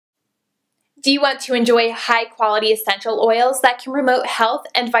Do you want to enjoy high-quality essential oils that can promote health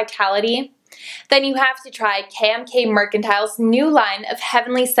and vitality? Then you have to try KMK Mercantile's new line of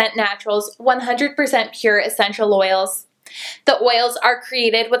Heavenly Scent Naturals 100% pure essential oils. The oils are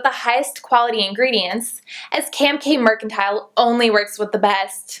created with the highest quality ingredients, as KMK Mercantile only works with the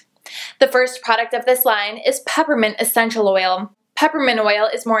best. The first product of this line is Peppermint Essential Oil. Peppermint oil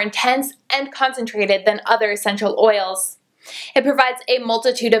is more intense and concentrated than other essential oils. It provides a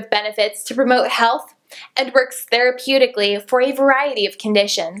multitude of benefits to promote health and works therapeutically for a variety of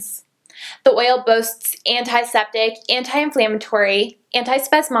conditions. The oil boasts antiseptic, anti-inflammatory,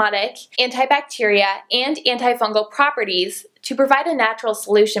 antispasmodic, antibacteria, and antifungal properties to provide a natural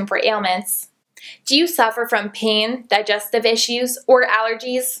solution for ailments. Do you suffer from pain, digestive issues, or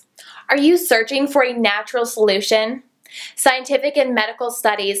allergies? Are you searching for a natural solution? Scientific and medical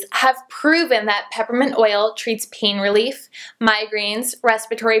studies have proven that peppermint oil treats pain relief, migraines,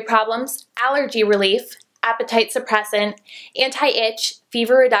 respiratory problems, allergy relief, appetite suppressant, anti-itch,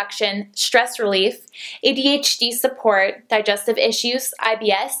 fever reduction, stress relief, ADHD support, digestive issues,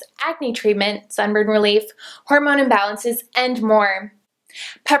 IBS, acne treatment, sunburn relief, hormone imbalances, and more.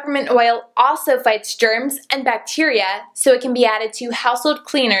 Peppermint oil also fights germs and bacteria, so it can be added to household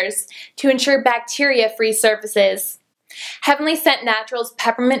cleaners to ensure bacteria-free surfaces. Heavenly Scent Naturals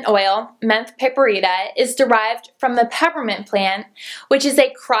peppermint oil, Menthe piperita, is derived from the peppermint plant, which is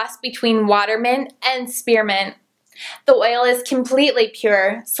a cross between watermint and spearmint. The oil is completely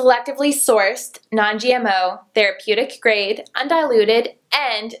pure, selectively sourced, non-GMO, therapeutic grade, undiluted,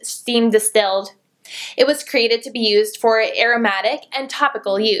 and steam distilled. It was created to be used for aromatic and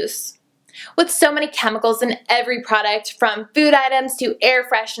topical use. With so many chemicals in every product, from food items to air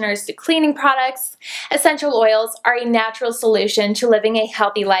fresheners to cleaning products, essential oils are a natural solution to living a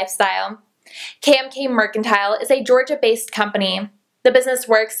healthy lifestyle. KMK Mercantile is a Georgia-based company. The business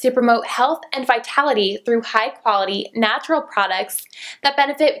works to promote health and vitality through high-quality, natural products that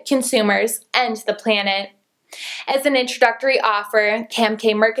benefit consumers and the planet. As an introductory offer,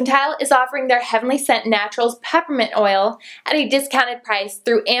 KMK Mercantile is offering their Heavenly Scent Naturals peppermint oil at a discounted price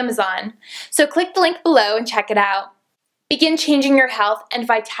through Amazon, so click the link below and check it out. Begin changing your health and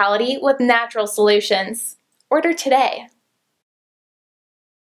vitality with natural solutions. Order today.